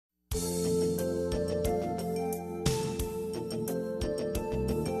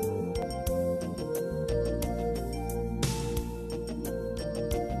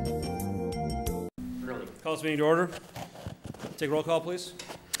Call this meeting to order. Take a roll call, please.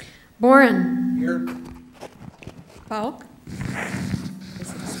 Boren. Here. Falk.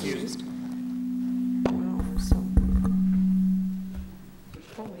 Is excused.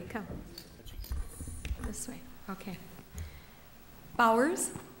 Holy cow. This way. Okay.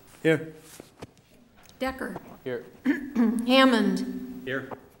 Bowers. Here. Decker. Here. Hammond. Here.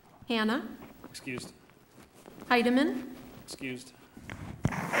 Hannah. Excused. Heidemann. Excused.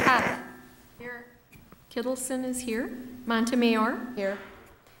 Cotta. Here. Kittleson is here. Montemayor. Here.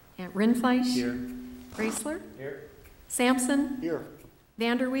 And Rindfleisch. Here. Raisler. Here. Sampson. Here.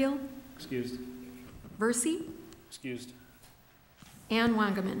 Vanderweel. Excused. Versey. Excused. And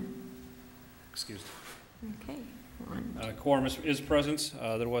Wangerman. Excused. Okay. One. Quorum is present.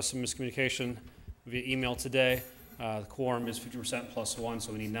 There was some miscommunication via email today. The quorum is 50% plus 1,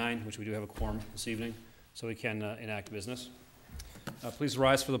 so we need 9, which we do have a quorum this evening, so we can enact business. Please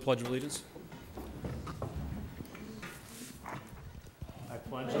rise for the Pledge of Allegiance. I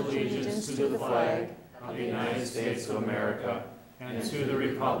pledge allegiance to the flag of the United States of America and to the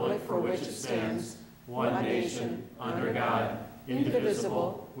republic for which it stands, one nation, under God,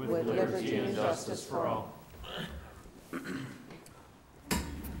 indivisible, with liberty and justice for all.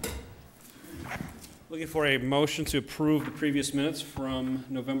 Looking for a motion to approve the previous minutes from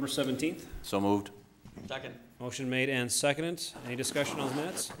November 17th. So moved. Second. Motion made and seconded. Any discussion on the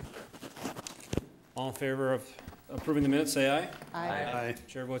minutes? All in favor of approving the minutes, say aye. Aye.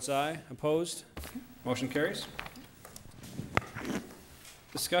 Chair votes aye. Opposed? Motion carries.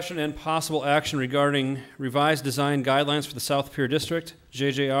 Discussion and possible action regarding revised design guidelines for the South Pier District.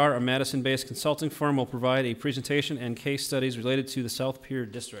 JJR, a Madison-based consulting firm, will provide a presentation and case studies related to the South Pier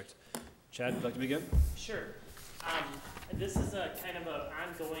District. Chad, would you like to begin? Sure. This is a kind of an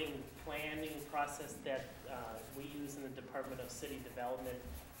ongoing planning process that we use in the Department of City Development.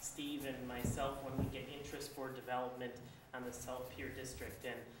 Steve and myself, when we get interest for development on the South Pier District.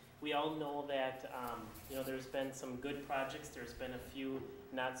 And we all know that there's been some good projects, there's been a few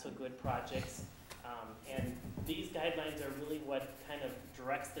not so good projects. And these guidelines are really what kind of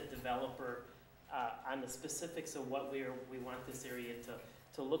directs the developer on the specifics of what we want this area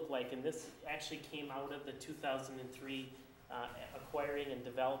to look like. And this actually came out of the 2003 acquiring and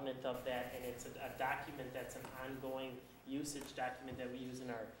development of that, and it's a document that's an ongoing usage document that we use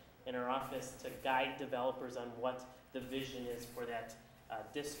in our office to guide developers on what the vision is for that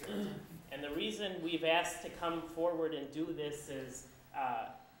district. And the reason we've asked to come forward and do this is a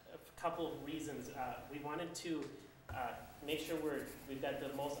couple of reasons. We wanted to make sure we've got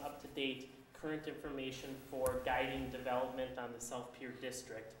the most up-to-date current information for guiding development on the South Pier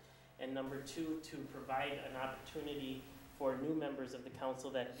District. And number two, to provide an opportunity for new members of the council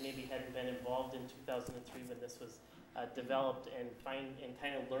that maybe hadn't been involved in 2003 when this was developed, and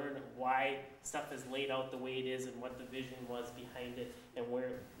kind of learn why stuff is laid out the way it is and what the vision was behind it, and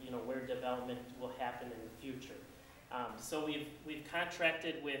where development will happen in the future. So we've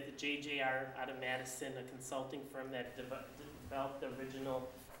contracted with JJR out of Madison, a consulting firm that developed the original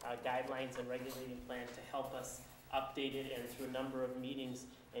guidelines and regulating plan to help us update it, and through a number of meetings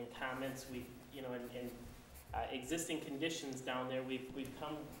and comments, and existing conditions down there, we've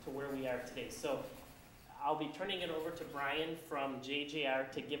come to where we are today. So I'll be turning it over to Brian from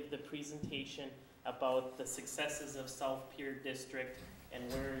JJR to give the presentation about the successes of South Pier District and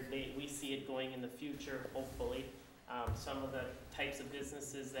where we see it going in the future, hopefully. Some of the types of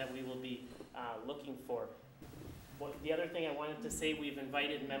businesses that we will be looking for. The other thing I wanted to say, we've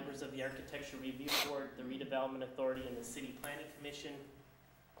invited members of the Architecture Review Board, the Redevelopment Authority, and the City Planning Commission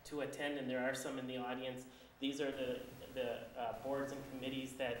to attend, and there are some in the audience. These are the boards and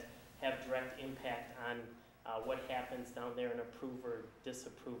committees that have direct impact on what happens down there and approve or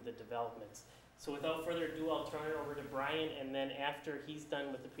disapprove the developments. So without further ado, I'll turn it over to Brian, and then after he's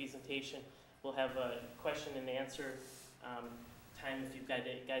done with the presentation, we'll have a question and answer time if you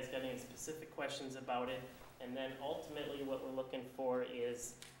guys got any specific questions about it. And then ultimately what we're looking for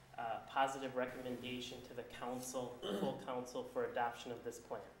is a positive recommendation to the council, full council, for adoption of this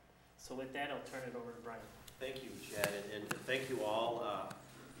plan. So with that, I'll turn it over to Brian. Thank you, Chad, and thank you all.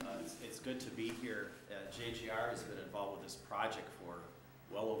 It's good to be here. JGR has been involved with this project for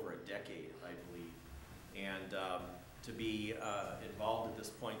well over a decade, I believe. And to be involved at this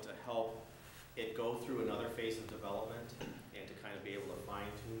point to help it go through another phase of development and to kind of be able to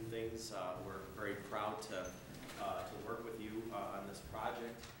fine-tune things. We're very proud to work with you on this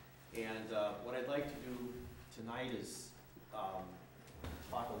project. And what I'd like to do tonight is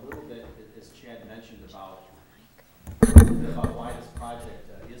talk a little bit, as Chad mentioned, about why this project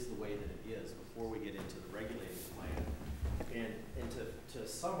is the way that it is before we get into the regulating plan. And to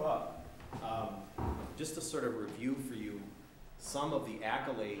sum up, just to sort of review for you some of the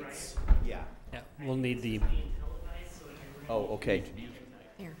accolades. Right. Yeah. Yeah, we'll need the, Being televised, so we can bring Oh, okay.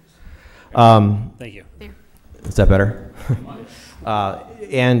 There, thank you. there. Is that better?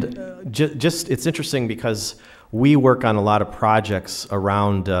 Just, it's interesting because we work on a lot of projects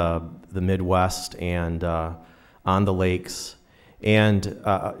around the Midwest and on the lakes. And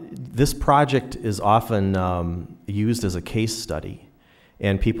this project is often used as a case study,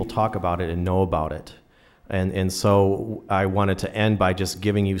 and people talk about it and know about it. And so I wanted to end by just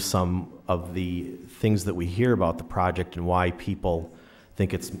giving you some of the things that we hear about the project and why people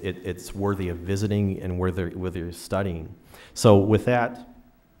think it's worthy of visiting and worthy studying. So with that,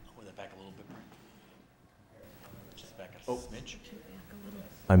 Pull that back a little bit more. Just back a smidge.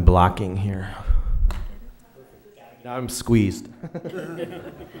 I'm blocking here. Now I'm squeezed.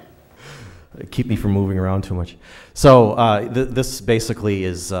 Keep me from moving around too much. So this basically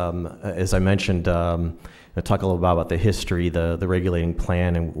is, as I mentioned, I talk a little about the history, the regulating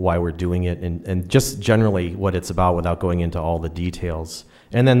plan, and why we're doing it, and just generally what it's about without going into all the details.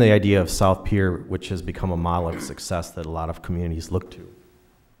 And then the idea of South Pier, which has become a model of success that a lot of communities look to.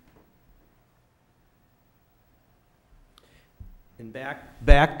 And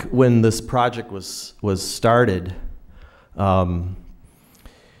back when this project was started, of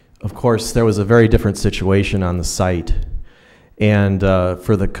course, there was a very different situation on the site. And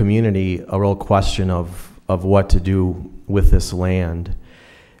for the community, a real question of what to do with this land.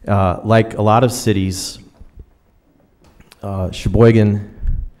 Like a lot of cities, Sheboygan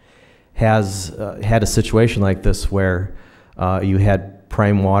has had a situation like this where you had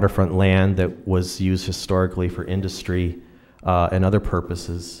prime waterfront land that was used historically for industry and other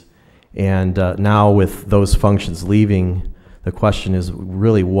purposes. And now with those functions leaving, the question is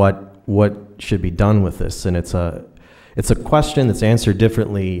really what should be done with this? And it's a question that's answered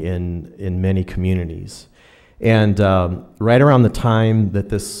differently in many communities. And right around the time that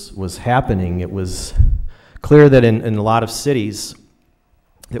this was happening, it was clear that in a lot of cities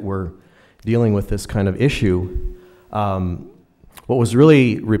that were dealing with this kind of issue, what was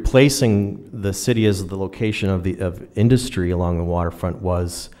really replacing the city as the location of industry along the waterfront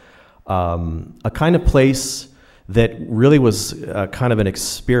was a kind of place that really was kind of an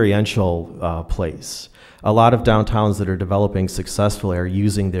experiential place. A lot of downtowns that are developing successfully are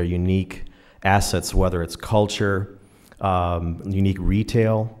using their unique assets, whether it's culture, unique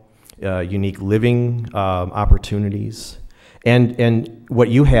retail, unique living opportunities. And what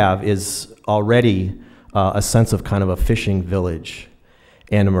you have is already a sense of kind of a fishing village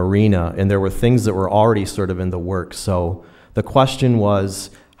and a marina, and there were things that were already sort of in the works. So the question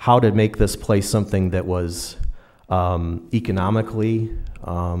was how to make this place something that was economically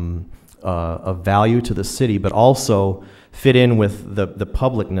of value to the city, but also fit in with the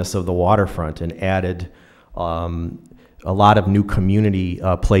publicness of the waterfront, and added a lot of new community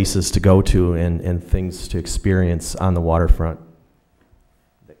places to go to and things to experience on the waterfront.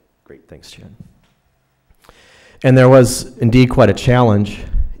 Great, thanks, Jen. And there was indeed quite a challenge,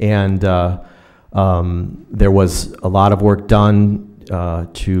 and there was a lot of work done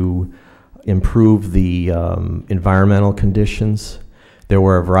to improve the environmental conditions. There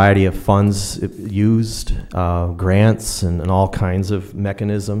were a variety of funds used, grants and all kinds of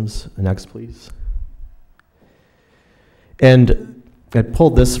mechanisms. Next, please. And I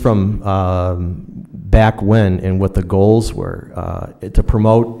pulled this from back when and what the goals were, to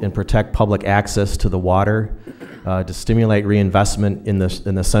promote and protect public access to the water, to stimulate reinvestment in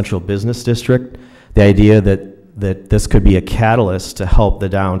the central business district. The idea that this could be a catalyst to help the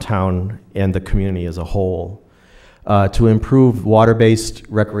downtown and the community as a whole. To improve water-based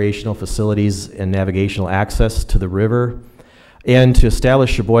recreational facilities and navigational access to the river, and to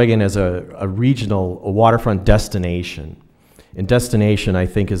establish Sheboygan as a regional waterfront destination. And destination, I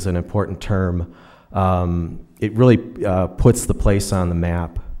think, is an important term. It really puts the place on the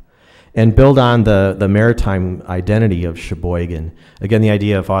map. And build on the maritime identity of Sheboygan. Again, the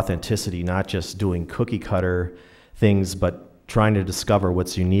idea of authenticity, not just doing cookie cutter things, but trying to discover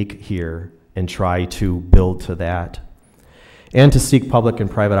what's unique here and try to build to that. And to seek public and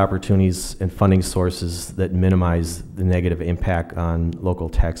private opportunities and funding sources that minimize the negative impact on local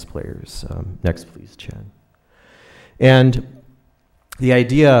taxpayers. Next, please, Chen. And the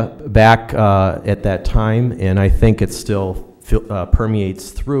idea back at that time, and I think it still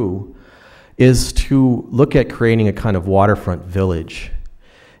permeates through, is to look at creating a kind of waterfront village.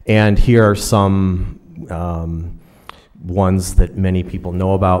 And here are some ones that many people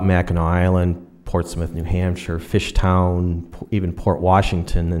know about: Mackinac Island, Portsmouth, New Hampshire, Fishtown, even Port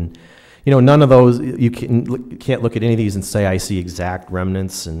Washington. And none of those, you can't look at any of these and say I see exact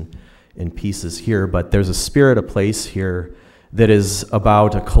remnants, and in pieces here, but there's a spirit of place here that is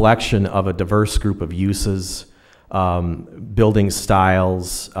about a collection of a diverse group of uses, building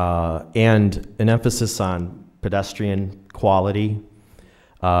styles, and an emphasis on pedestrian quality,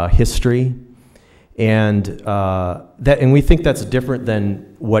 history, and we think that's different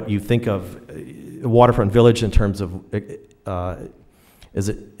than what you think of waterfront village in terms of is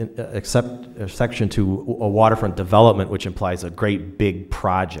it a section to a waterfront development, which implies a great big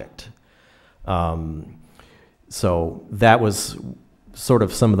project. So that was sort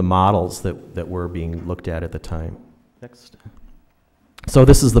of some of the models that were being looked at the time. Next. So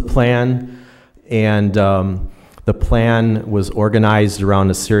this is the plan, and the plan was organized around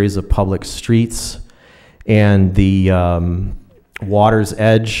a series of public streets, and the water's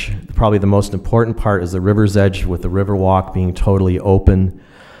edge, probably the most important part, is the river's edge, with the river walk being totally open.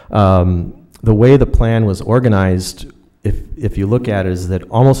 The way the plan was organized, if you look at it, is that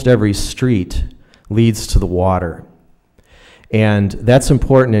almost every street leads to the water. And that's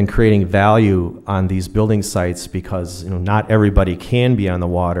important in creating value on these building sites, because not everybody can be on the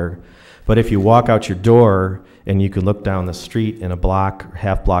water. But if you walk out your door and you can look down the street in a block,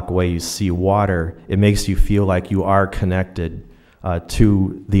 half block away, you see water, it makes you feel like you are connected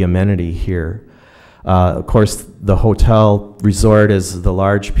to the amenity here. Of course, the hotel resort is the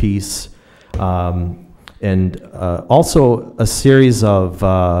large piece, and also a series of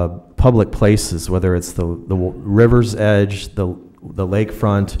public places, whether it's the river's edge, the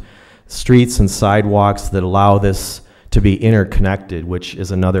lakefront, streets and sidewalks that allow this to be interconnected, which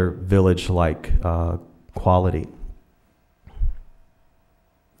is another village-like quality.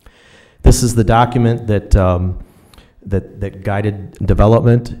 This is the document that that guided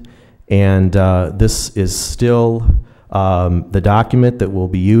development, and this is still the document that will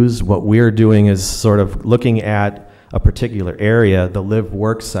be used. What we're doing is sort of looking at a particular area, the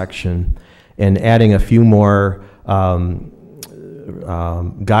live-work section, and adding a few more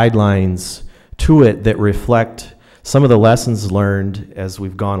guidelines to it that reflect some of the lessons learned as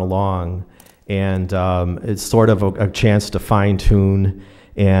we've gone along. And it's sort of a chance to fine-tune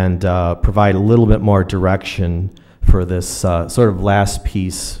and provide a little bit more direction for this sort of last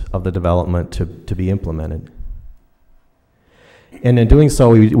piece of the development to be implemented. And in doing so,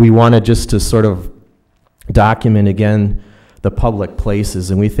 we wanted just to sort of document again the public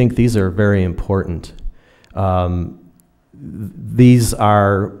places, and we think these are very important. These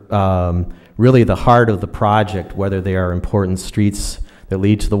are really the heart of the project, whether they are important streets that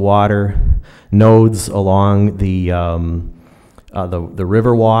lead to the water, nodes along the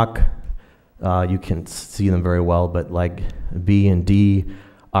river walk. You can see them very well, but like B and D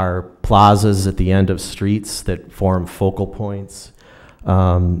are plazas at the end of streets that form focal points.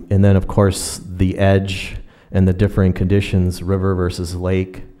 And then, of course, the edge and the differing conditions, river versus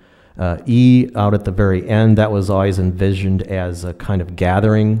lake. E, out at the very end, that was always envisioned as a kind of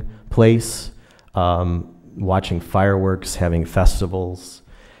gathering place, watching fireworks, having festivals.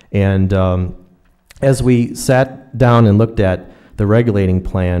 And as we sat down and looked at the regulating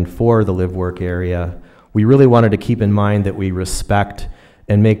plan for the live-work area, we really wanted to keep in mind that we respect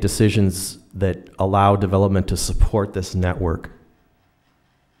and make decisions that allow development to support this network.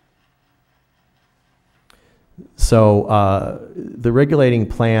 So the regulating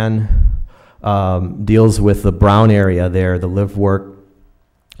plan deals with the brown area there, the live-work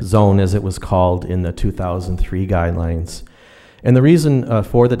zone as it was called in the 2003 guidelines. And the reason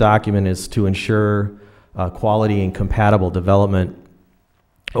for the document is to ensure quality and compatible development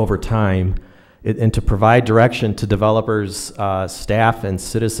over time, and to provide direction to developers, staff, and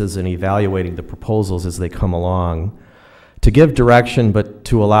citizens in evaluating the proposals as they come along, to give direction but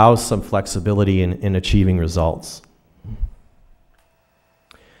to allow some flexibility in achieving results.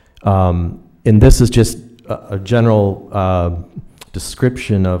 And this is just a general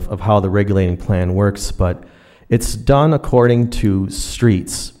description of how the regulating plan works, but it's done according to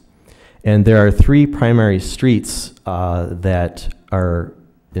streets. And there are 3 primary streets that are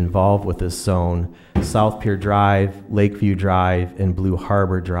involved with this zone: South Pier Drive, Lakeview Drive, and Blue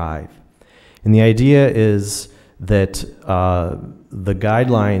Harbor Drive. And the idea is that the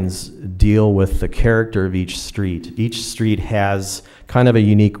guidelines deal with the character of each street. Each street has kind of a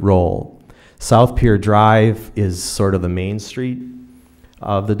unique role. South Pier Drive is sort of the main street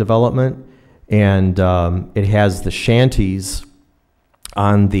of the development, and it has the shanties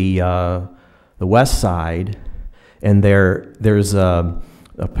on the west side, and there's a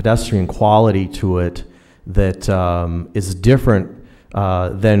pedestrian quality to it that is different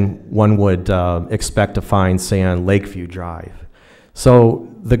than one would expect to find, say, on Lakeview Drive. So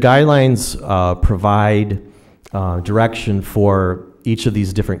the guidelines provide direction for each of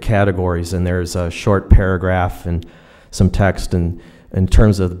these different categories, and there's a short paragraph and some text. And in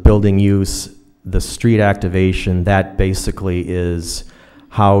terms of building use, the street activation, that basically is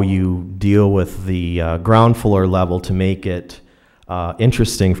how you deal with the ground floor level to make it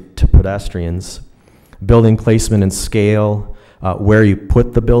interesting to pedestrians. Building placement and scale, where you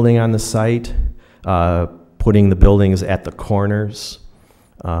put the building on the site, putting the buildings at the corners,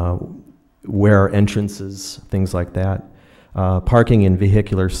 where are entrances, things like that. Parking and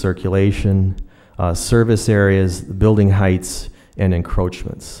vehicular circulation, service areas, building heights, and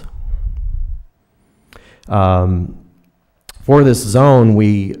encroachments. For this zone,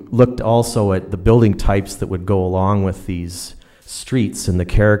 we looked also at the building types that would go along with these streets and the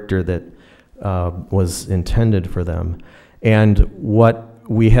character that was intended for them. And what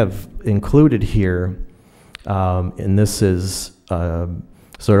we have included here, and this is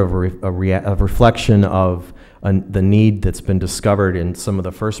sort of a reflection of the need that's been discovered in some of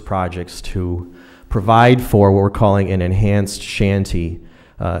the first projects to provide for what we're calling an enhanced shanty.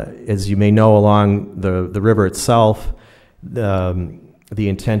 As you may know, along the river itself, the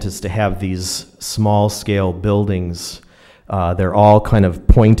intent is to have these small-scale buildings. They're all kind of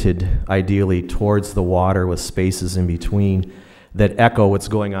pointed, ideally, towards the water with spaces in between that echo what's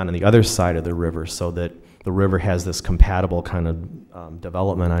going on the other side of the river, so that the river has this compatible kind of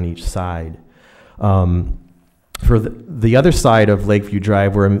development on each side. For the other side of Lakeview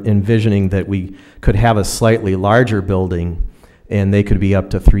Drive, we're envisioning that we could have a slightly larger building, and they could be up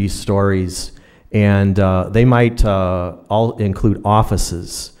to 3 stories, and they might all include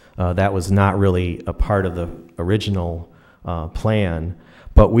offices. That was not really a part of the original plan,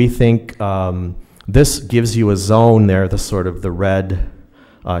 but we think this gives you a zone there, the sort of the red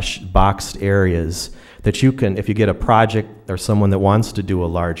boxed areas, that you can, if you get a project or someone that wants to do a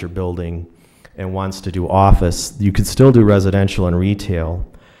larger building and wants to do office, you can still do residential and retail,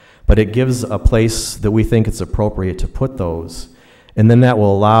 but it gives a place that we think it's appropriate to put those. And then that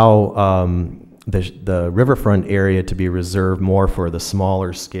will allow the riverfront area to be reserved more for the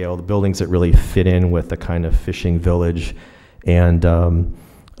smaller scale, the buildings that really fit in with the kind of fishing village and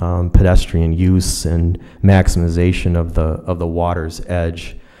pedestrian use and maximization of the water's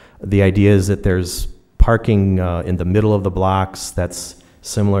edge. The idea is that there's parking in the middle of the blocks. That's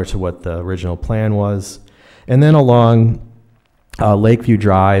similar to what the original plan was. And then along Lakeview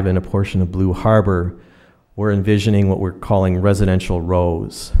Drive and a portion of Blue Harbor, we're envisioning what we're calling residential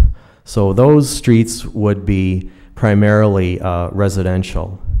rows. So those streets would be primarily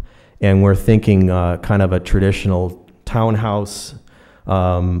residential. And we're thinking kind of a traditional townhouse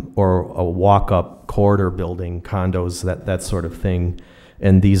or a walk-up corridor building, condos, that sort of thing.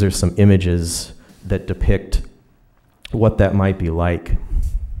 And these are some images that depict what that might be like.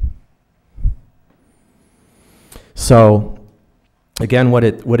 So again, what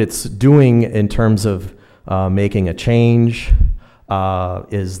it's doing in terms of making a change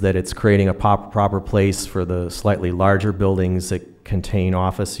is that it's creating a proper place for the slightly larger buildings that contain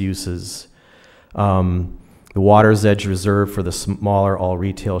office uses. The water's edge reserved for the smaller all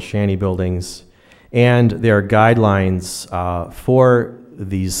retail shanty buildings. And there are guidelines for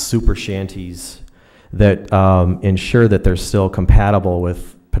these super shanties that ensure that they're still compatible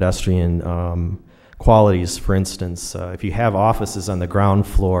with pedestrian qualities. For instance, if you have offices on the ground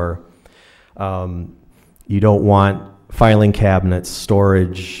floor, you don't want filing cabinets,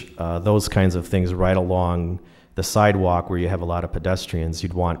 storage, those kinds of things right along the sidewalk where you have a lot of pedestrians.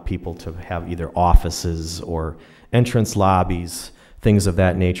 You'd want people to have either offices or entrance lobbies, things of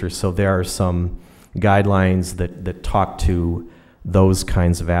that nature. So there are some guidelines that talk to those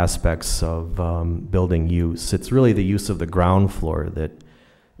kinds of aspects of building use. It's really the use of the ground floor that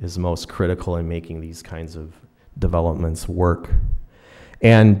is most critical in making these kinds of developments work.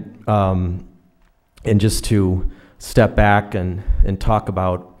 And just to step back and talk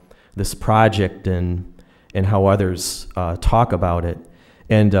about this project and how others talk about it.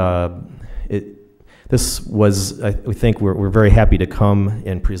 And this was, we think we're very happy to come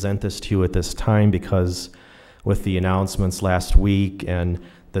and present this to you at this time, because with the announcements last week and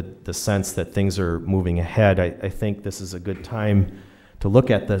the sense that things are moving ahead, I think this is a good time to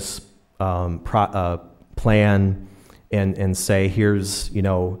look at this plan and say, here's,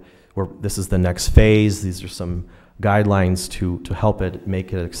 this is the next phase. These are some guidelines to help it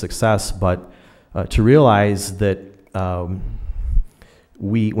make it a success, but to realize that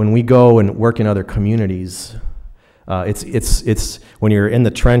when we go and work in other communities, it's when you're in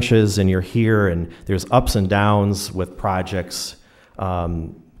the trenches and you're here and there's ups and downs with projects,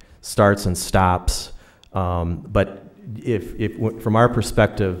 starts and stops, but if from our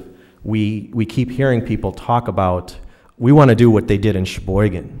perspective, we keep hearing people talk about we want to do what they did in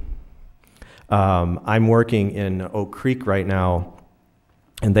Sheboygan. I'm working in Oak Creek right now,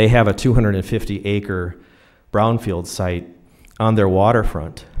 and they have a 250-acre brownfield site on their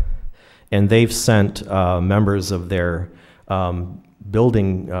waterfront. And they've sent members of their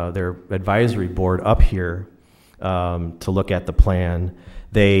building, their advisory board up here to look at the plan.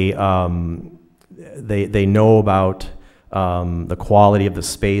 They know about the quality of the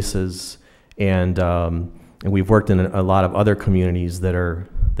spaces, and we've worked in a lot of other communities that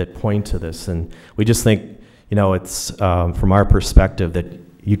point to this. And we just think, you know, it's from our perspective that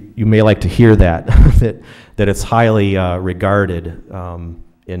you may like to hear that that it's highly regarded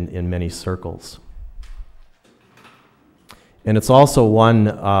in many circles. And it's also won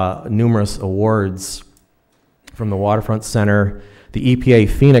numerous awards from the Waterfront Center, the EPA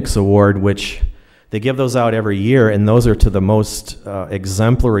Phoenix Award, which they give those out every year, and those are to the most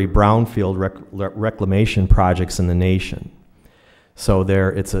exemplary brownfield reclamation projects in the nation. So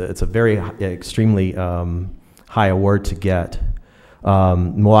it's a very extremely high award to get.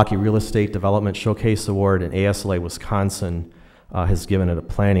 Milwaukee Real Estate Development Showcase Award, and ASLA Wisconsin has given it a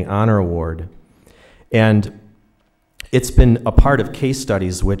Planning Honor Award. And it's been a part of case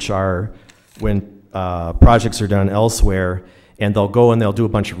studies, which are when projects are done elsewhere, and they'll go and they'll do a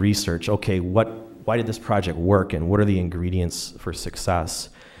bunch of research. Okay, why did this project work, and what are the ingredients for success?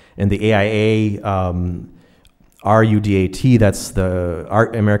 And the AIA, RUDAT, that's the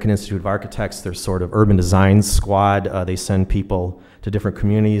American Institute of Architects, their sort of urban design squad. They send people to different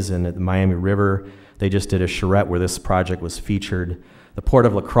communities, and at the Miami River, they just did a charrette where this project was featured. The Port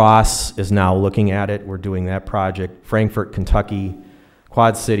of La Crosse is now looking at it. We're doing that project. Frankfort, Kentucky,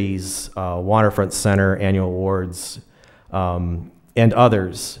 Quad Cities, Waterfront Center, annual awards, and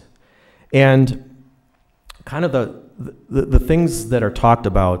others. And kind of the things that are talked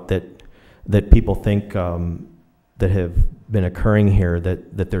about that people think that have been occurring here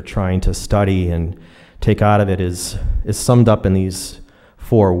that they're trying to study and take out of it is summed up in these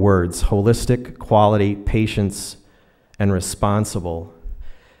 4 words: holistic, quality, patience, and responsible.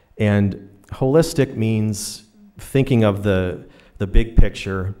 And holistic means thinking of the big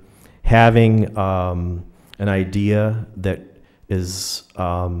picture, having an idea that is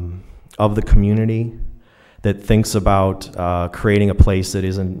of the community, that thinks about creating a place that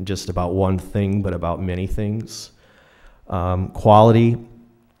isn't just about one thing, but about many things. Quality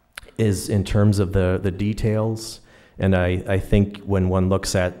is in terms of the details, and I think when one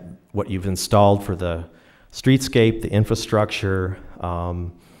looks at what you've installed for the streetscape, the infrastructure,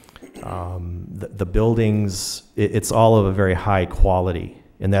 the buildings, it's all of a very high quality,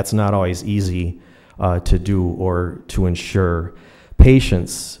 and that's not always easy to do or to ensure.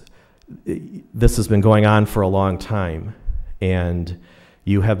 Patience, this has been going on for a long time, and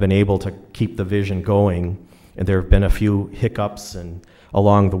you have been able to keep the vision going, and there have been a few hiccups and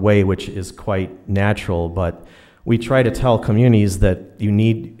along the way, which is quite natural, but we try to tell communities that you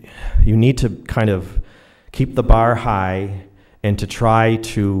need to kind of keep the bar high and to try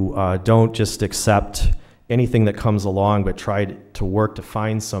to don't just accept anything that comes along, but try to work to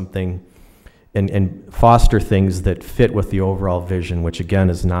find something and foster things that fit with the overall vision, which again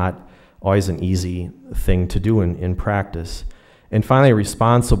is not always an easy thing to do in practice. And finally,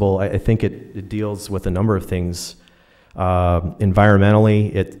 responsible, I think it deals with a number of things.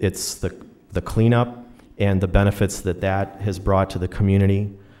 Environmentally, it's the cleanup and the benefits that has brought to the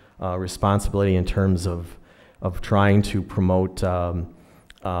community. Responsibility in terms of trying to promote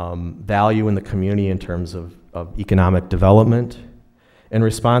value in the community in terms of economic development, and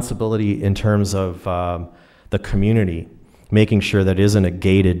responsibility in terms of the community, making sure that isn't a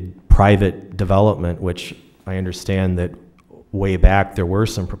gated private development, which I understand that way back there were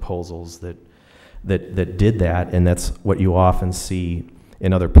some proposals that did that, and that's what you often see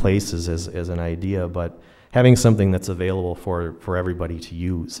in other places as an idea, but having something that's available for everybody to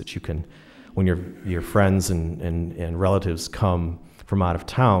use, that you can, when your friends and relatives come from out of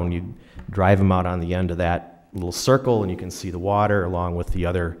town, you drive them out on the end of that little circle and you can see the water along with the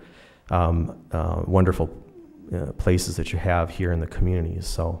other wonderful places that you have here in the communities.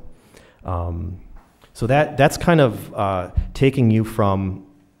 So that's kind of taking you from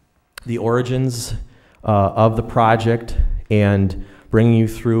the origins of the project and bringing you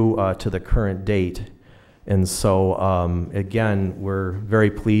through to the current date. And so again, we're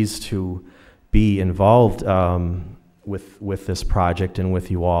very pleased to be involved with this project and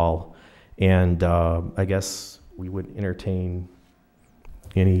with you all. And I guess we would entertain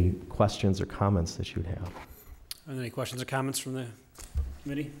any questions or comments that you would have. Are there any questions or comments from the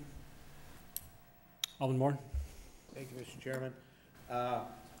committee? Alderman Moore? Thank you, Mr. Chairman.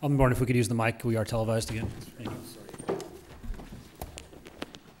 Alderman Moore, if we could use the mic, we are televised again. Thank you. Sorry.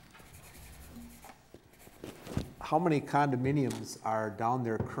 how many condominiums are down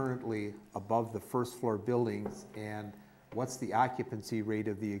there currently above the first floor buildings, and what's the occupancy rate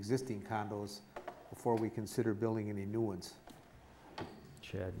of the existing condos before we consider building any new ones?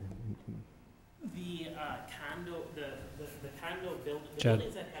 Chad. The condo, the condo build, the Chad.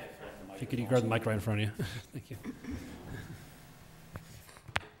 buildings that have. If you could grab the mic right in front of you. Thank you.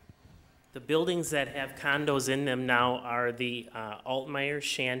 The buildings that have condos in them now are the Altmeyer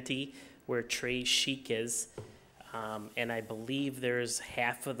Shanty, where Trey Chic is, and I believe there's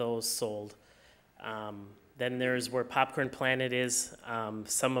half of those sold. Then there's where Popcorn Planet is.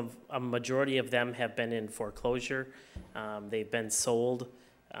 A majority of them have been in foreclosure. They've been sold,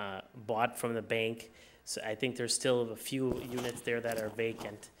 bought from the bank. So I think there's still a few units there that are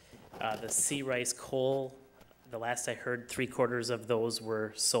vacant. The Sea Rice Coal, the last I heard, 3/4 of those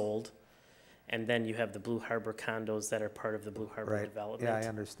were sold. And then you have the Blue Harbor condos that are part of the Blue Harbor Right. development. Yeah, I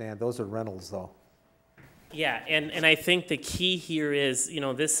understand. Those are rentals, though. Yeah, and I think the key here is,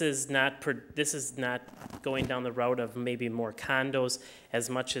 this is not going down the route of maybe more condos as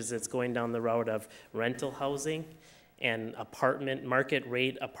much as it's going down the route of rental housing and market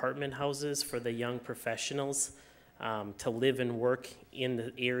rate apartment houses for the young professionals to live and work in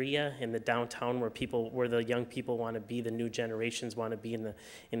the area, in the downtown where the young people want to be, the new generations want to be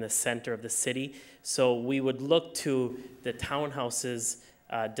in the center of the city. So we would look to the townhouses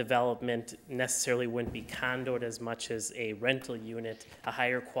development necessarily wouldn't be condoed as much as a rental unit, a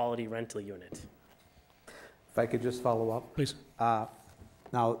higher quality rental unit. If I could just follow up. Please.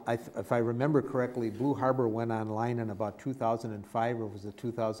 Now, if I remember correctly, Blue Harbor went online in about 2005, or was it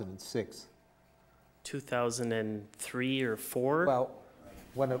 2006? 2003 or 4? Well,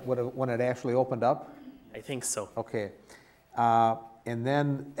 when it actually opened up? I think so. Okay. And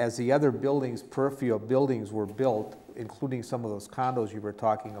then as the other buildings, peripheral buildings were built, including some of those condos you were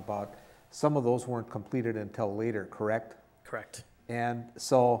talking about, some of those weren't completed until later, correct? Correct. And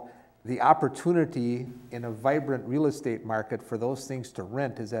so the opportunity in a vibrant real estate market for those things to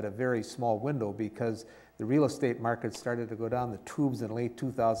rent is at a very small window, because the real estate market started to go down the tubes in late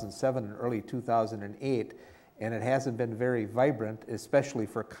 2007 and early 2008, and it hasn't been very vibrant, especially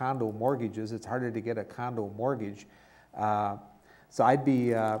for condo mortgages. It's harder to get a condo mortgage. So I'd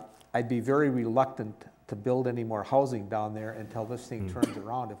be very reluctant to build any more housing down there until this thing turns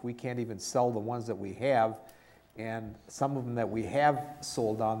around. If we can't even sell the ones that we have, and some of them that we have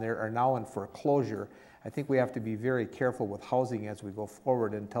sold down there are now in foreclosure, I think we have to be very careful with housing as we go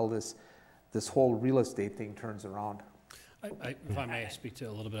forward until this whole real estate thing turns around. If I may speak to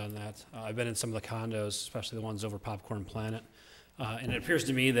a little bit on that. I've been in some of the condos, especially the ones over Popcorn Planet, and it appears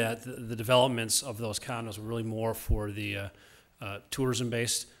to me that the developments of those condos were really more for the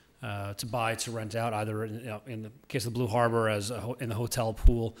tourism-based, to buy, to rent out, either in the case of the Blue Harbor in the hotel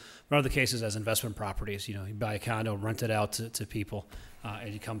pool, but other cases as investment properties. You buy a condo, rent it out to people,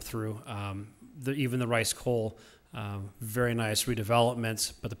 and you come through. Even the Rice Coal, very nice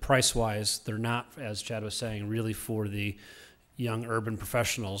redevelopments, but the price-wise, they're not, as Chad was saying, really for the young urban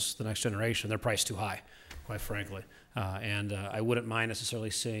professionals, the next generation. They're priced too high, quite frankly. And I wouldn't mind necessarily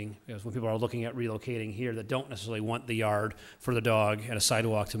seeing, when people are looking at relocating here that don't necessarily want the yard for the dog and a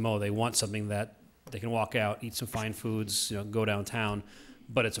sidewalk to mow, they want something that they can walk out, eat some fine foods, go downtown,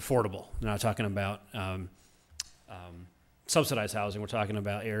 but it's affordable. We're not talking about subsidized housing. We're talking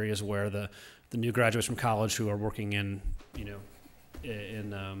about areas where the new graduates from college who are working in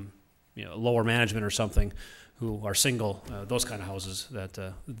lower management or something, who are single, those kind of houses that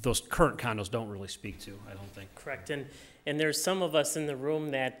those current condos don't really speak to, I don't think. Correct. And there's some of us in the room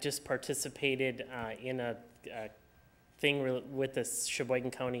that just participated in a thing with the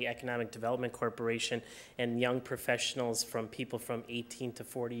Sheboygan County Economic Development Corporation and young professionals from people from 18 to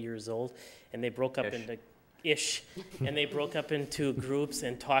 40 years old, and they broke up into and they broke up into groups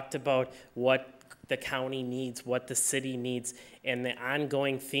and talked about what the county needs, what the city needs, and the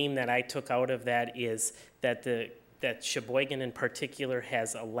ongoing theme that I took out of that is that that Sheboygan in particular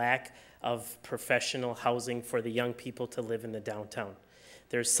has a lack of professional housing for the young people to live in the downtown.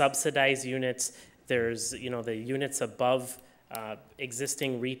 There's subsidized units, there's the units above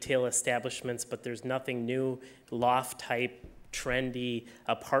existing retail establishments, but there's nothing new, loft type, trendy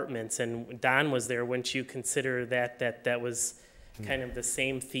apartments. And Don was there. Wouldn't you consider that was kind of the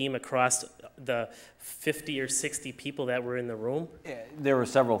same theme across the 50 or 60 people that were in the room? Yeah, there were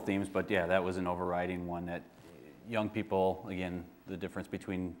several themes, but yeah, that was an overriding one, that young people, again, the difference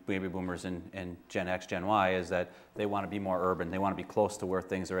between baby boomers and Gen X, Gen Y is that they want to be more urban. They want to be close to where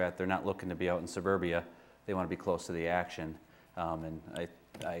things are at. They're not looking to be out in suburbia. They want to be close to the action. And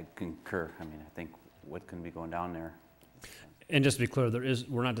I concur. I mean, I think what can be going down there. And just to be clear,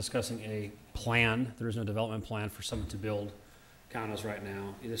 we're not discussing a plan. There is no development plan for someone to build condos right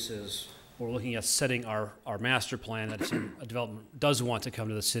now. We're looking at setting our master plan that a development does want to come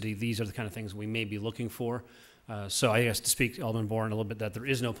to the city. These are the kind of things we may be looking for. So I guess to speak to Alderman Bourne a little bit, that there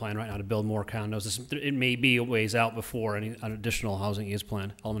is no plan right now to build more condos. It may be a ways out before any additional housing is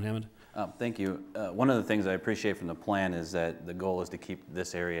planned. Alderman Hammond? Thank you. One of the things I appreciate from the plan is that the goal is to keep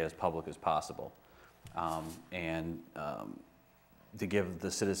this area as public as possible. And to give the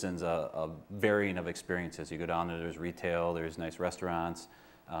citizens a varying of experiences. You go down there, there's retail, there's nice restaurants,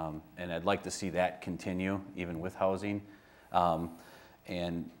 and I'd like to see that continue even with housing.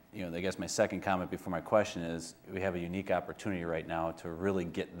 And I guess my second comment before my question is we have a unique opportunity right now to really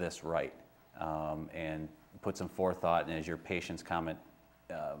get this right and put some forethought, and as your patience comment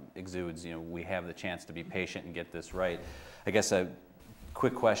exudes, we have the chance to be patient and get this right. I guess a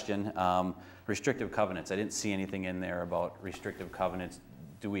quick question, restrictive covenants. I didn't see anything in there about restrictive covenants.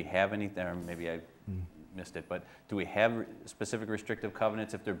 Do we have any there? Maybe I missed it, but do we have specific restrictive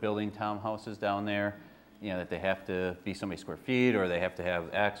covenants if they're building townhouses down there? That they have to be so many square feet, or they have to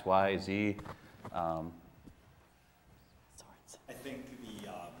have X, Y, Z? I think the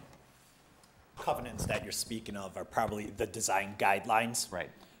covenants that you're speaking of are probably the design guidelines. Right.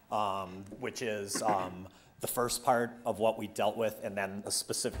 Which is the first part of what we dealt with, and then a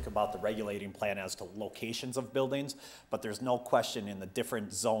specific about the regulating plan as to locations of buildings. But there's no question in the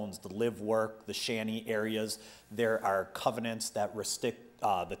different zones, the live work, the shanty areas, there are covenants that restrict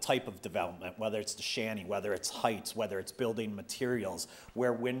the type of development, whether it's the shanty, whether it's heights, whether it's building materials,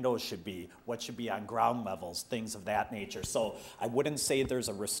 where windows should be, what should be on ground levels, things of that nature. So I wouldn't say there's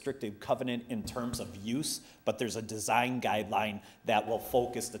a restrictive covenant in terms of use, but there's a design guideline that will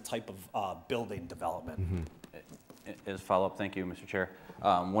focus the type of building development. As a follow-up, thank you, Mr. Chair.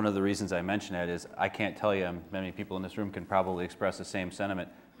 One of the reasons I mention that is I can't tell you, many people in this room can probably express the same sentiment,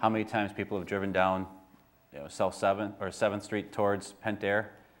 how many times people have driven down South 7th or 7th Street towards Pentair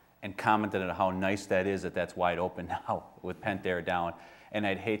and commented on how nice that is that that's wide open now with Pentair down. And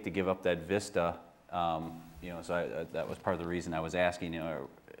I'd hate to give up that vista, so that was part of the reason I was asking, I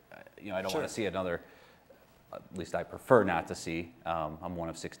don't want to see another, at least I prefer not to see, I'm one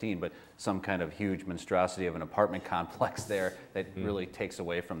of 16, but some kind of huge monstrosity of an apartment complex there that really takes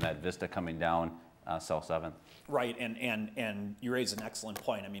away from that vista coming down South 7th. Right, and you raise an excellent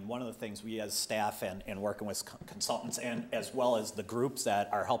point. I mean, one of the things we as staff and working with consultants and as well as the groups that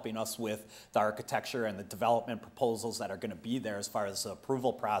are helping us with the architecture and the development proposals that are going to be there as far as the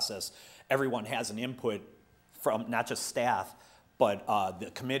approval process, everyone has an input from not just staff, but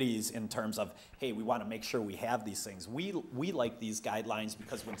the committees in terms of, hey, we want to make sure we have these things. We like these guidelines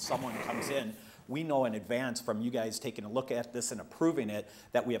because when someone comes in, we know in advance from you guys taking a look at this and approving it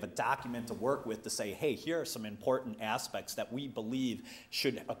that we have a document to work with to say, hey, here are some important aspects that we believe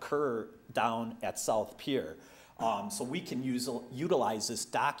should occur down at South Pier. So we can utilize this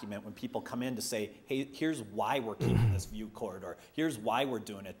document when people come in to say, hey, here's why we're keeping this view corridor. Here's why we're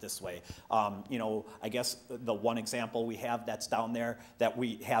doing it this way. I guess the one example we have that's down there that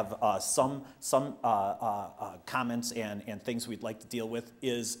we have some comments and things we'd like to deal with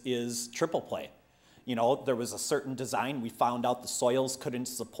is triple play. There was a certain design. We found out the soils couldn't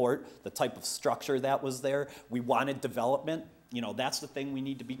support the type of structure that was there. We wanted development. That's the thing we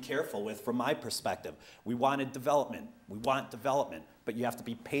need to be careful with from my perspective. We wanted development. We want development, but you have to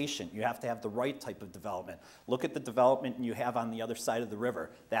be patient. You have to have the right type of development. Look at the development you have on the other side of the river.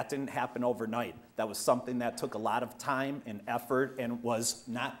 That didn't happen overnight. That was something that took a lot of time and effort and was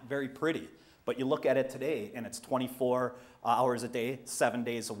not very pretty. But you look at it today, and it's 24 hours a day, 7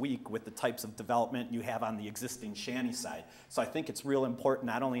 days a week with the types of development you have on the existing shanty side. So I think it's real important,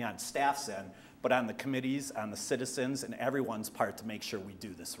 not only on staff's end, but on the committees, on the citizens, and everyone's part to make sure we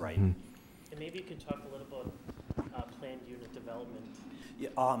do this right. And maybe you could talk a little about planned unit development.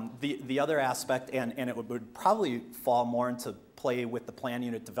 The other aspect, and it would probably fall more into play with the plan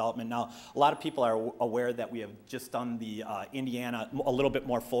unit development. Now, a lot of people are aware that we have just done the Indiana, a little bit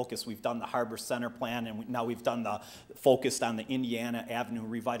more focused. We've done the Harbor Center plan, and now we've done the focused on the Indiana Avenue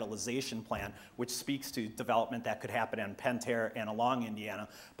Revitalization Plan, which speaks to development that could happen on Pentair and along Indiana.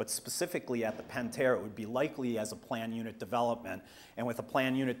 But specifically at the Pentair, it would be likely as a plan unit development. And with a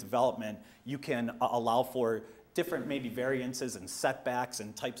plan unit development, you can allow for different maybe variances and setbacks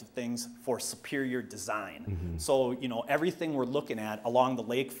and types of things for superior design. So, everything we're looking at along the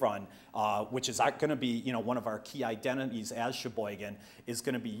lakefront, which is going to be, one of our key identities as Sheboygan, is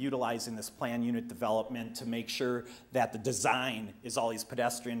going to be utilizing this plan unit development to make sure that the design is always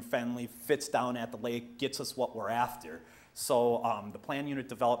pedestrian friendly, fits down at the lake, gets us what we're after. So the plan unit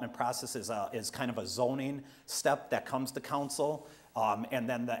development process is kind of a zoning step that comes to council, and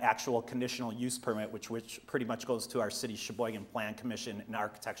then the actual conditional use permit, which pretty much goes to our city Sheboygan Plan Commission and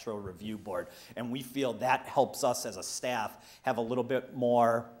Architectural Review Board. And we feel that helps us as a staff have a little bit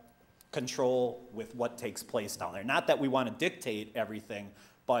more control with what takes place down there. Not that we want to dictate everything,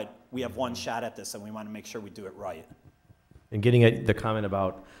 but we have one shot at this and we want to make sure we do it right. And getting at the comment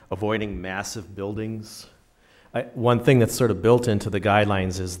about avoiding massive buildings, one thing that's sort of built into the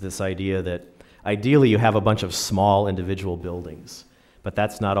guidelines is this idea that ideally you have a bunch of small individual buildings, but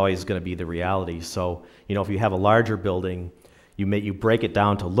that's not always going to be the reality. So, you know, if you have a larger building, you break it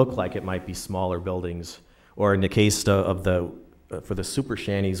down to look like it might be smaller buildings, or in the case of for the super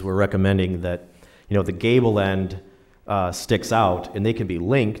shanties, we're recommending that, you know, the gable end sticks out, and they can be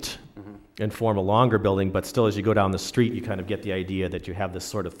linked and form a longer building, but still as you go down the street, you kind of get the idea that you have this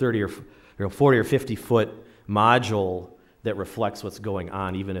sort of 30 or 40 or 50 foot module that reflects what's going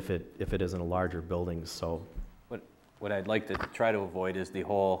on, even if it isn't a larger building. So what I'd like to try to avoid is the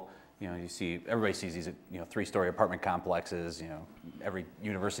whole, you know, everybody sees these, you know, 3-story apartment complexes, you know, every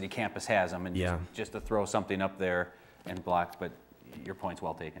university campus has them, and just to throw something up there and block, but your point's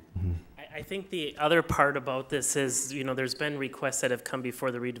well taken. Mm-hmm. I think the other part about this is, you know, there's been requests that have come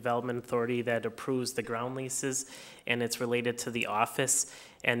before the redevelopment authority that approves the ground leases, and it's related to the office.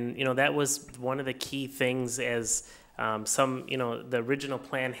 And, you know, that was one of the key things as you know, the original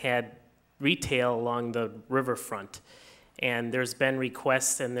plan had retail along the riverfront. And there's been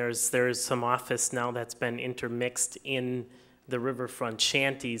requests, and there's some office now that's been intermixed in the riverfront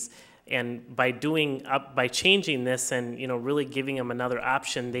shanties. And by changing this and, you know, really giving them another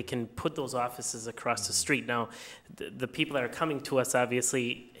option, they can put those offices across the street. Now, the people that are coming to us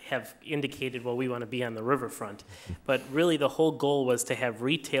obviously have indicated, well, we want to be on the riverfront. But really the whole goal was to have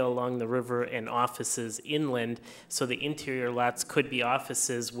retail along the river and offices inland, so the interior lots could be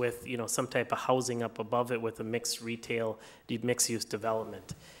offices with, you know, some type of housing up above it with a mixed use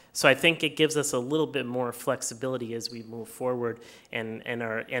development. So I think it gives us a little bit more flexibility as we move forward and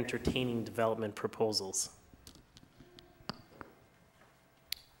are entertaining development proposals.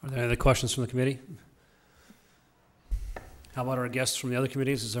 Are there any other questions from the committee? How about our guests from the other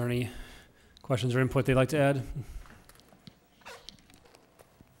committees? Is there any questions or input they'd like to add?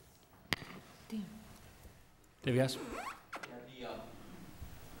 Dave, yes?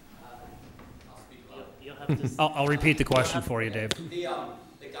 I'll repeat the question for you, Dave.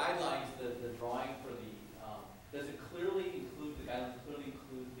 The guidelines, the drawing for the, does it clearly include, the guidelines clearly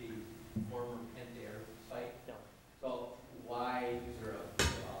include the former Pentair site? No. So why is there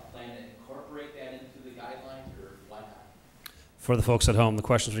a plan to incorporate that into the guidelines, or why not? For the folks at home, the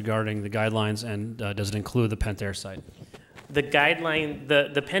questions regarding the guidelines and does it include the Pentair site? The guideline,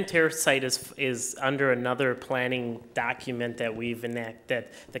 the Pentair site is under another planning document that we've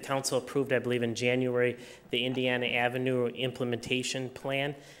that the council approved, I believe, in January, the Indiana Avenue Implementation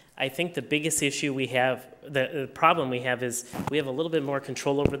Plan. I think the biggest issue we have, the problem we have is we have a little bit more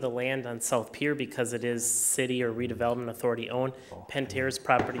control over the land on South Pier because it is city or redevelopment authority owned. Pentair's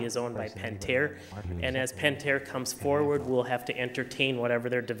property is owned by Pentair. And as Pentair comes forward, we'll have to entertain whatever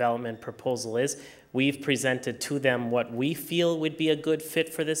their development proposal is. We've presented to them what we feel would be a good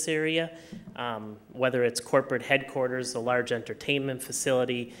fit for this area, whether it's corporate headquarters, a large entertainment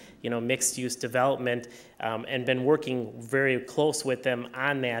facility, you know, mixed-use development, and been working very close with them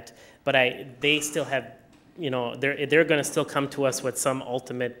on that. But they still have, you know, they're going to still come to us with some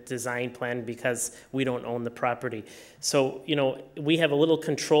ultimate design plan because we don't own the property. So, you know, we have a little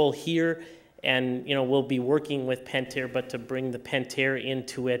control here, and, you know, we'll be working with Pentair, but to bring the Pentair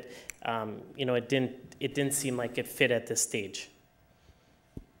into it, you know, it didn't seem like it fit at this stage.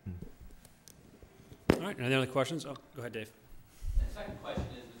 All right, any other questions? Oh, go ahead, Dave. And the second question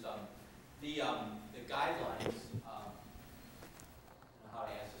is the guidelines, I don't know how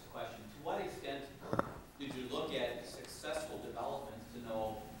to ask this question. To what extent did you look at successful developments to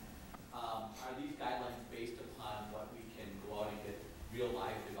know, are these guidelines based upon what we can go out and get real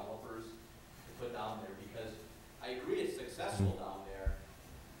live developers to put down there? Because I agree it's successful down there,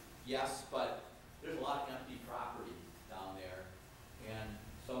 yes, but there's a lot of empty property down there, and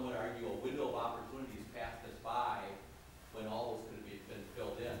some would argue a window of opportunities passed us by when all those could have been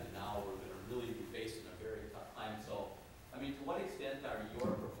filled in, and now we're going to really be facing a very tough time. So, I mean, to what extent are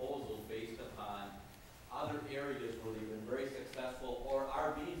your proposals based upon other areas where they've been very successful or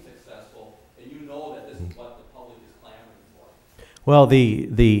are being successful, and you know that this is what the public is clamoring for? Well,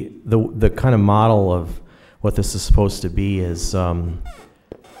 the kind of model of what this is supposed to be is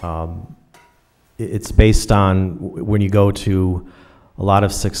it's based on when you go to a lot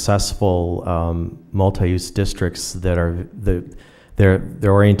of successful multi-use districts that are they're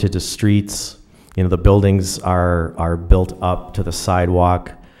oriented to streets. You know, the buildings are built up to the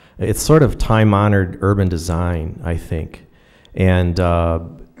sidewalk. It's sort of time-honored urban design, I think, and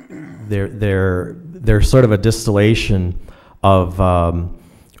they're sort of a distillation of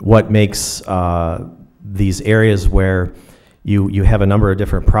what makes these areas where you have a number of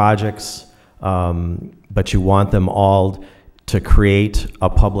different projects, but you want them all to create a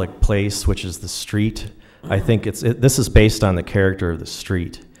public place, which is the street. I think this is based on the character of the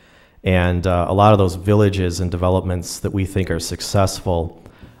street. And a lot of those villages and developments that we think are successful,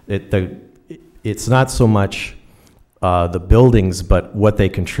 it's not so much the buildings, but what they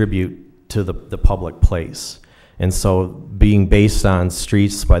contribute to the public place. And so being based on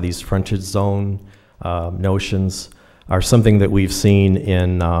streets by these frontage zone notions are something that we've seen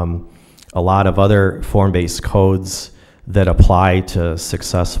in a lot of other form-based codes that apply to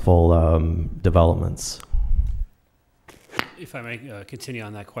successful developments. If I may continue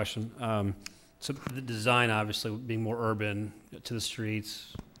on that question. So the design, obviously, being more urban, to the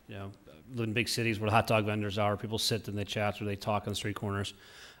streets, you know, live in big cities where the hot dog vendors are, people sit and they chat or they talk on the street corners.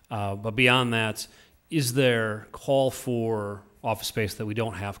 But beyond that, is there call for office space that we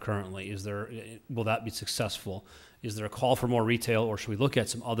don't have currently? Will that be successful? Is there a call for more retail, or should we look at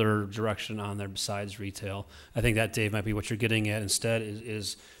some other direction on there besides retail? I think that, Dave, might be what you're getting at instead,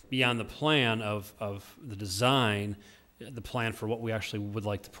 is beyond the plan of the design, the plan for what we actually would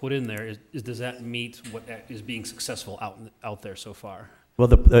like to put in there. Does that meet what is being successful out there so far? Well,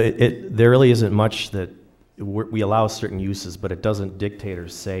 there really isn't much that we allow certain uses, but it doesn't dictate or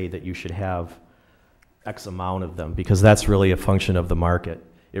say that you should have X amount of them, because that's really a function of the market.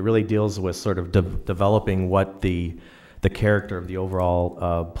 It really deals with sort of developing what the character of the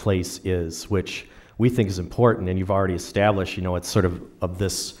overall place is, which we think is important, and you've already established, you know, it's sort of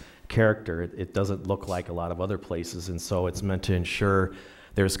this character. It doesn't look like a lot of other places, and so it's meant to ensure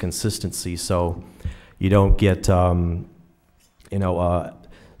there's consistency, so you don't get,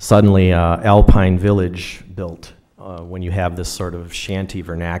 suddenly Alpine Village built when you have this sort of shanty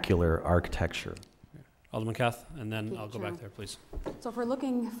vernacular architecture. Alderman Kath, and then I'll go back there, please. So if we're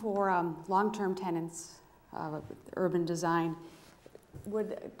looking for long-term tenants, urban design,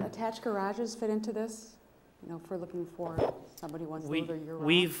 would attached garages fit into this? You know, if we're looking for somebody who wants to live there year-round?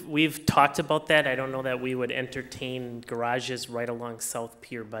 We've talked about that. I don't know that we would entertain garages right along South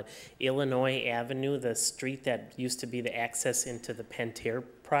Pier, but Illinois Avenue, the street that used to be the access into the Pentair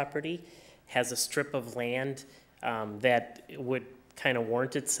property, has a strip of land that would kind of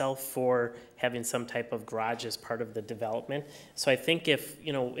warrant itself for having some type of garage as part of the development. So I think if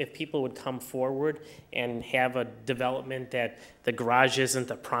people would come forward and have a development that the garage isn't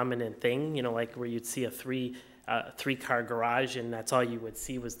a prominent thing, you know, like where you'd see a three-car garage and that's all you would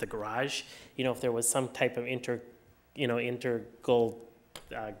see was the garage. You know, if there was some type of integral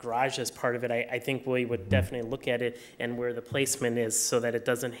garage as part of it, I think we would definitely look at it and where the placement is so that it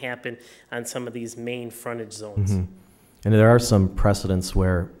doesn't happen on some of these main frontage zones. Mm-hmm. And there are some precedents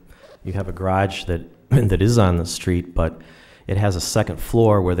where you have a garage that is on the street, but it has a second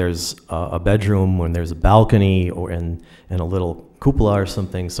floor where there's a bedroom, when there's a balcony, and a little cupola or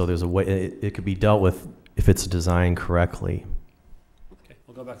something. So there's a way it could be dealt with if it's designed correctly. Okay,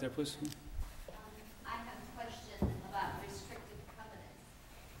 we'll go back there, please. I have a question about restrictive covenants.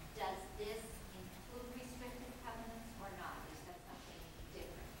 Does this include restrictive covenants or not? Is that something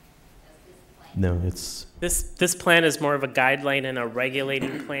different? Does this plan? No, it's. This plan is more of a guideline and a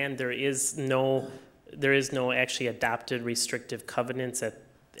regulating plan. There is no actually adopted restrictive covenants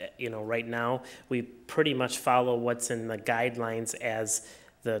right now. We pretty much follow what's in the guidelines as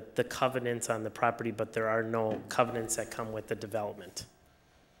the covenants on the property, but there are no covenants that come with the development.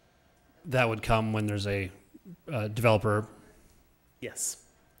 That would come when there's a developer. Yes.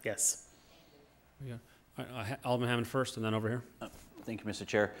 Yeah. Alderman Hammond first, and then over here. Thank you, Mr.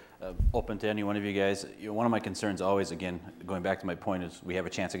 Chair. Open to any one of you guys. One of my concerns always, again, going back to my point, is we have a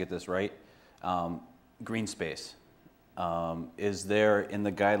chance to get this right. Green space. Is there in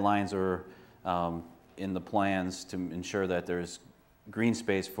the guidelines or in the plans to ensure that there's green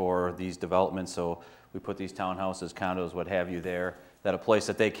space for these developments? So we put these townhouses, condos, what have you there, that a place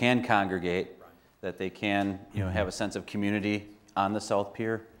that they can congregate, that they can have a sense of community on the South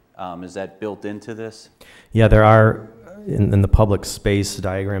Pier. Is that built into this? Yeah, there are. In the public space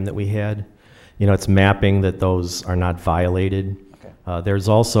diagram that we had, it's mapping that those are not violated. Okay. There's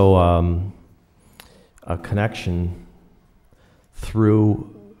also a connection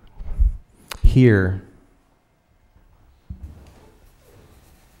through here.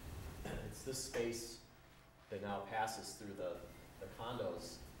 It's this space that now passes through the condo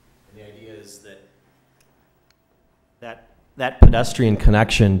the idea is that that pedestrian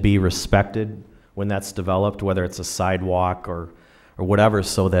connection be respected when that's developed, whether it's a sidewalk or whatever,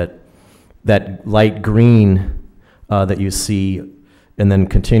 so that that light green that you see and then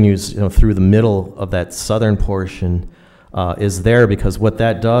continues, through the middle of that southern portion is there, because what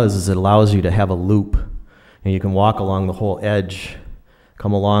that does is it allows you to have a loop, and you can walk along the whole edge,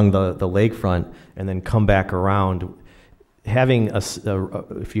 come along the lakefront, and then come back around. Having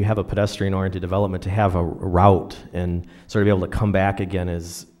if you have a pedestrian-oriented development, to have a route and sort of be able to come back again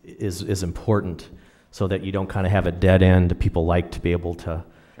is important, so that you don't kind of have a dead end. People like to be able to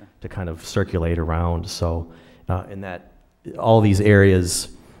kind of circulate around. So in that, all these areas,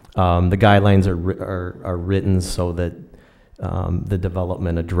 the guidelines are written so that the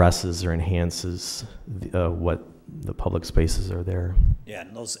development addresses or enhances what the public spaces are there. Yeah,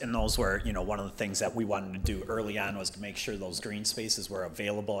 and those were, one of the things that we wanted to do early on was to make sure those green spaces were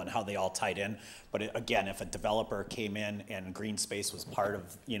available and how they all tied in. But again, if a developer came in and green space was part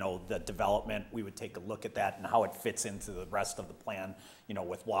of, the development, we would take a look at that and how it fits into the rest of the plan,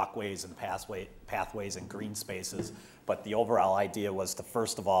 with walkways and pathways and green spaces. But the overall idea was to,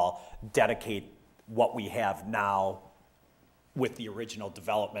 first of all, dedicate what we have now with the original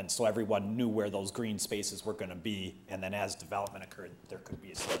development, so everyone knew where those green spaces were going to be, and then as development occurred, there could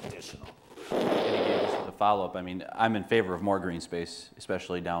be some additional. And again, just the follow-up, I mean, I'm in favor of more green space,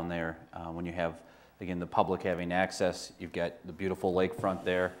 especially down there. When you have, again, the public having access, you've got the beautiful lakefront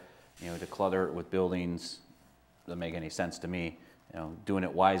there, to clutter it with buildings doesn't make any sense to me. Doing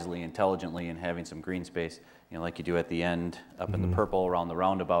it wisely, intelligently, and having some green space, like you do at the end, up in the purple around the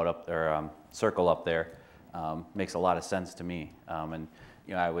roundabout up there, circle up there, makes a lot of sense to me. And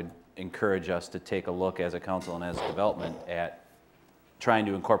I would encourage us to take a look as a council and as development at trying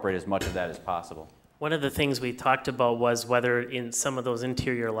to incorporate as much of that as possible. One of the things we talked about was whether in some of those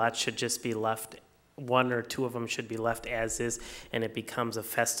interior lots should just be left, one or two of them should be left as is, and it becomes a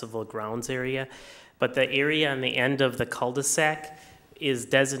festival grounds area. But the area on the end of the cul-de-sac is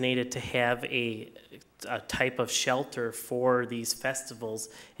designated to have a type of shelter for these festivals,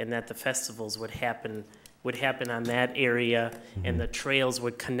 and that the festivals would happen on that area, and the trails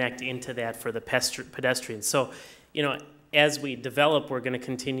would connect into that for the pedestrians. So, as we develop, we're going to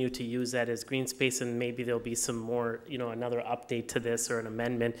continue to use that as green space, and maybe there'll be some more, another update to this or an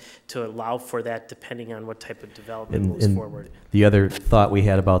amendment to allow for that, depending on what type of development moves forward. The other thought we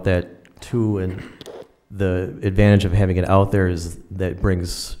had about that too, and the advantage of having it out there, is that it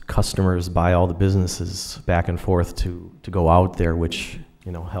brings customers by all the businesses back and forth to go out there, which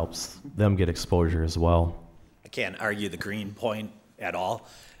helps them get exposure as well. I can't argue the green point at all.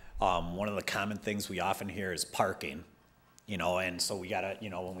 One of the common things we often hear is parking, and so we gotta,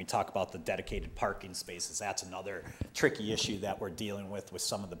 when we talk about the dedicated parking spaces, that's another tricky issue that we're dealing with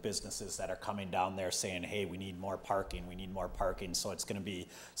some of the businesses that are coming down there saying, hey, we need more parking, we need more parking. So it's gonna be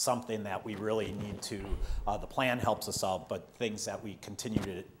something that we really need to, the plan helps us out, but things that we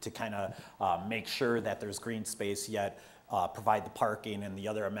continue to kind of make sure that there's green space, yet provide the parking and the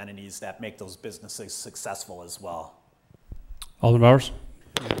other amenities that make those businesses successful as well. Alderman Bowers,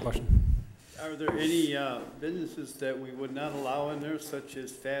 you have a question? Are there any businesses that we would not allow in there, such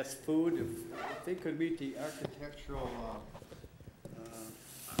as fast food, if they could meet the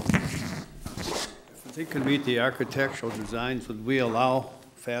architectural designs? Would we allow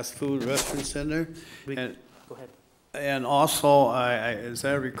fast food restaurants in there? Go ahead. And also, as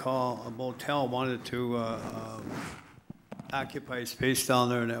I recall, a motel wanted to occupy space down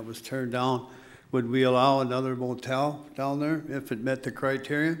there, and that was turned down. Would we allow another motel down there if it met the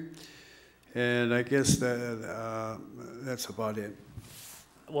criteria? And I guess that's about it.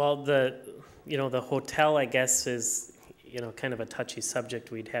 Well, the hotel, I guess, is, kind of a touchy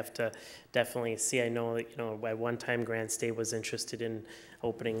subject. We'd have to definitely see. I know, at one time Grand State was interested in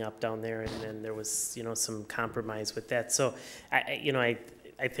opening up down there, and then there was, some compromise with that. So,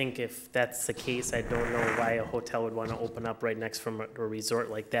 I think if that's the case, I don't know why a hotel would want to open up right next from a resort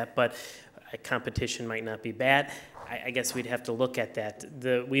like that, but a competition might not be bad. I guess we'd have to look at that.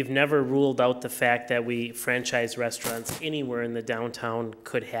 We've never ruled out the fact that we franchise restaurants anywhere in the downtown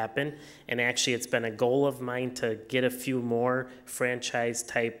could happen, and actually it's been a goal of mine to get a few more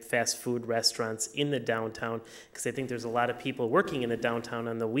franchise-type fast food restaurants in the downtown, because I think there's a lot of people working in the downtown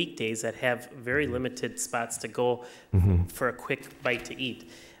on the weekdays that have very limited spots to go for a quick bite to eat.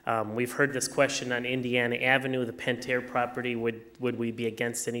 We've heard this question on Indiana Avenue, the Pentair property, would we be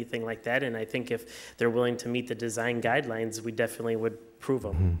against anything like that? And I think if they're willing to meet the design guidelines, we definitely would approve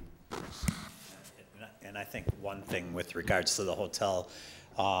them. And I think one thing with regards to the hotel,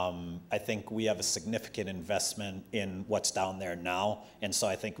 I think we have a significant investment in what's down there now, and so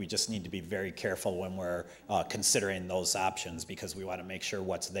I think we just need to be very careful when we're considering those options, because we want to make sure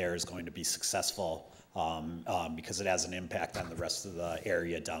what's there is going to be successful, because it has an impact on the rest of the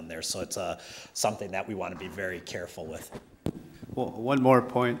area down there. So it's something that we want to be very careful with. Well, one more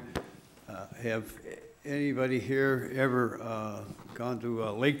point. Have anybody here ever gone to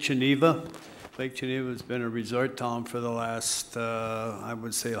Lake Geneva? Lake Geneva has been a resort town for the last, I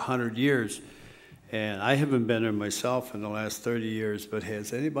would say, 100 years. And I haven't been there myself in the last 30 years, but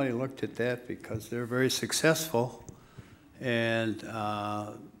has anybody looked at that? Because they're very successful, and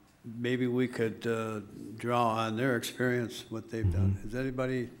maybe we could draw on their experience, what they've done. Has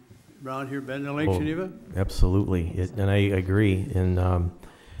anybody around here been to Lake Geneva? Absolutely, and I agree. And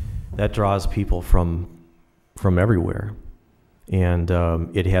that draws people from everywhere. And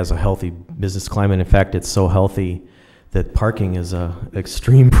it has a healthy business climate. In fact, it's so healthy that parking is an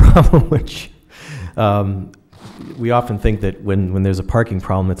extreme problem, which we often think that when there's a parking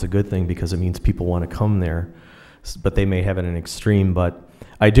problem, it's a good thing because it means people want to come there, but they may have it in an extreme. But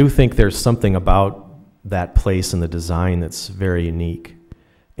I do think there's something about that place and the design that's very unique.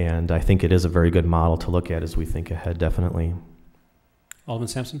 And I think it is a very good model to look at as we think ahead, definitely. Alderman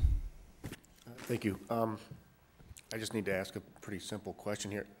Sampson? Thank you. I just need to ask a pretty simple question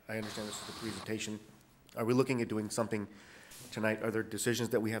here. I understand this is the presentation. Are we looking at doing something tonight? Are there decisions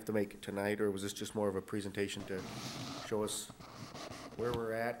that we have to make tonight, or was this just more of a presentation to show us where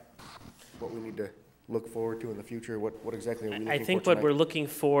we're at, what we need to look forward to in the future? What exactly are we looking for I think tonight? what we're looking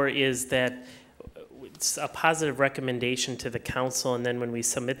for is that it's a positive recommendation to the council, and then when we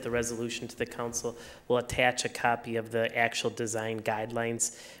submit the resolution to the council, we'll attach a copy of the actual design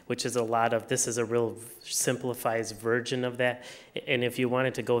guidelines, which is this is a real simplified version of that. And if you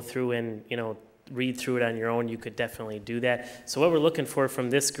wanted to go through and, read through it on your own, you could definitely do that. So what we're looking for from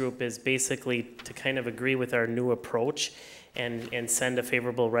this group is basically to kind of agree with our new approach and send a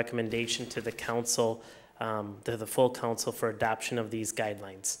favorable recommendation to the council, to the full council, for adoption of these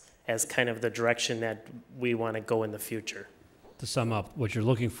guidelines as kind of the direction that we want to go in the future. To sum up, what you're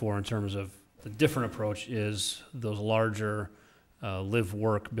looking for in terms of the different approach is those larger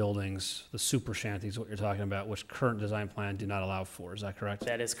live-work buildings, the super shanties, what you're talking about, which current design plan do not allow for. Is that correct?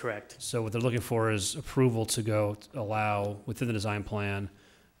 That is correct. So what they're looking for is approval to allow within the design plan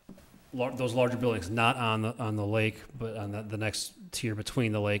those larger buildings, not on the lake, but on the next tier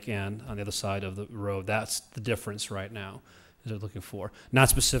between the lake and on the other side of the road. That's the difference right now. They're looking for. Not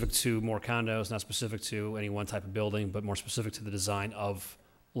specific to more condos, not specific to any one type of building, but more specific to the design of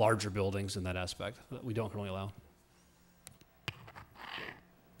larger buildings in that aspect that we don't currently allow.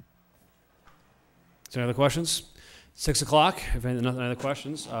 Is there any other questions? 6 o'clock, if any other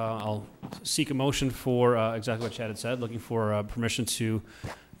questions, I'll seek a motion for exactly what Chad had said, looking for permission to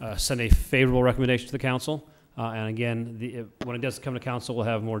send a favorable recommendation to the council. And again, when it does come to council, we'll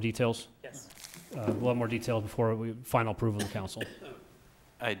have more details. Yes. We'll have more details before we final approval of the council.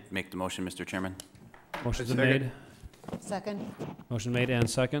 I'd make the motion, Mr. Chairman. Motion's been made. Second. Motion made and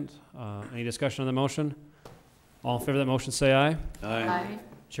second. Any discussion on the motion? All in favor of that motion, say aye. Aye.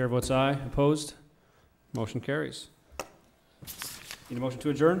 Chair votes aye. Opposed? Motion carries. Need a motion to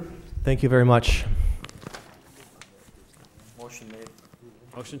adjourn? Thank you very much. Motion made.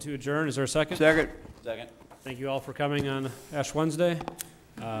 Motion to adjourn. Is there a second? Second. Second. Thank you all for coming on Ash Wednesday.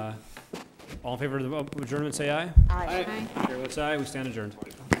 All in favor of the adjournment, say aye. Aye. Chair votes aye. We stand adjourned.